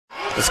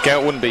The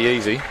scout wouldn't be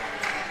easy.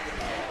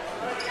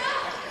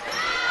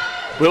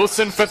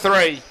 Wilson for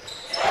three.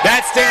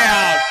 That's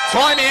down.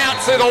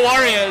 Timeout to the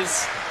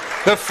Warriors.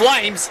 The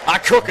Flames are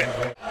cooking.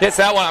 Gets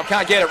that one up.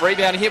 Can't get it.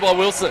 Rebound here by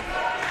Wilson.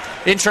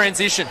 In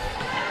transition.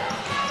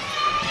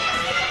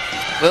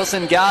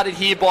 Wilson guarded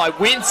here by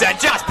Windsor.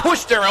 Just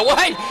pushed her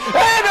away. And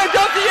they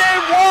got the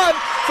and one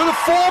for the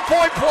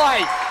 4-point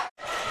play.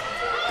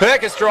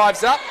 Perkins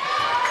drives up.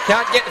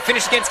 Can't get the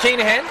finish against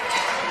Keenahan.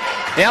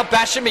 Now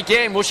Basham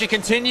again. Will she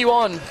continue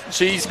on?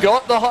 She's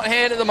got the hot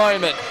hand at the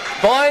moment.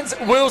 Finds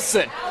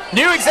Wilson.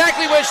 Knew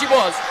exactly where she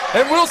was.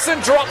 And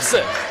Wilson drops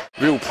it.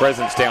 Real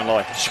presence down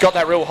low. She's got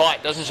that real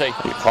height, doesn't she?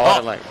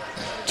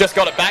 Just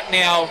got it back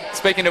now.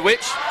 Speaking of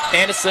which,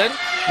 Anderson.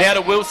 Now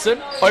to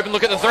Wilson. Open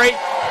look at the three.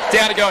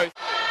 Down it goes.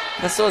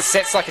 That sort of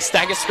sets like a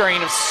stagger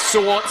screen of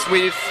sorts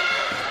with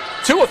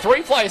 2 or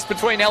 3 players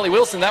between Ellie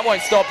Wilson. That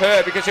won't stop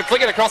her because she'll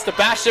flick it across to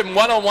Basham.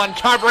 One-on-one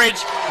coverage.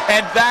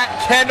 And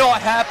that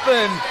cannot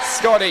happen,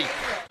 Scotty.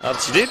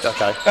 She did?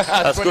 Okay.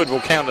 That's good.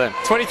 We'll count then.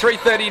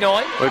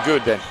 23-39. We're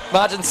good then.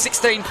 Margin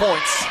 16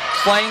 points.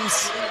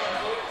 Flames.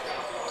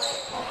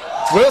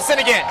 Wilson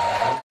again.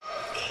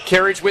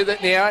 Kerridge with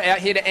it now. Out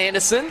here to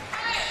Anderson.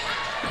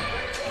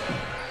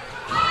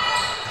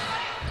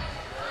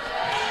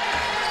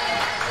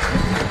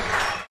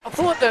 I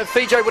thought that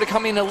Fiji would have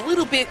come in a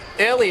little bit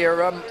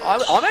earlier. I'm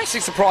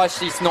actually surprised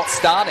she's not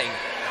starting.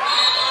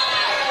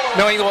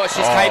 Knowing what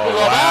she's capable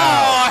of.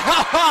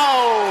 Wow.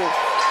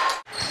 Oh!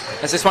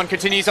 As this one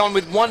continues on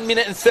with 1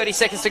 minute and 30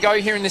 seconds to go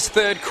here in this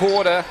third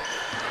quarter.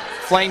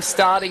 Flames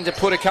starting to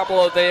put a couple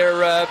of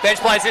their bench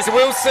players. This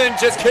Wilson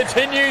just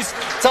continues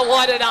to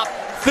light it up.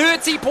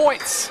 30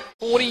 points.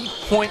 40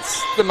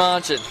 points the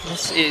margin.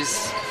 This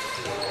is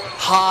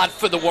hard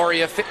for the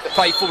Warrior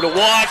faithful to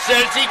watch.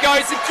 And she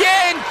goes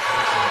again.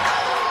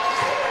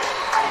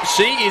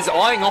 She is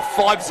eyeing off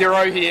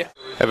 5-0 here.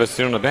 Have her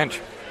sit on the bench.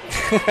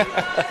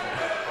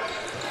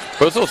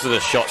 But it's also the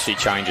shots she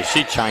changes.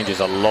 She changes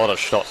a lot of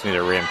shots near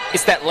the rim.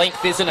 It's that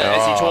length, isn't it?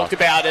 As you talked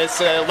about, as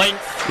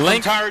length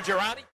from Tara Girardi.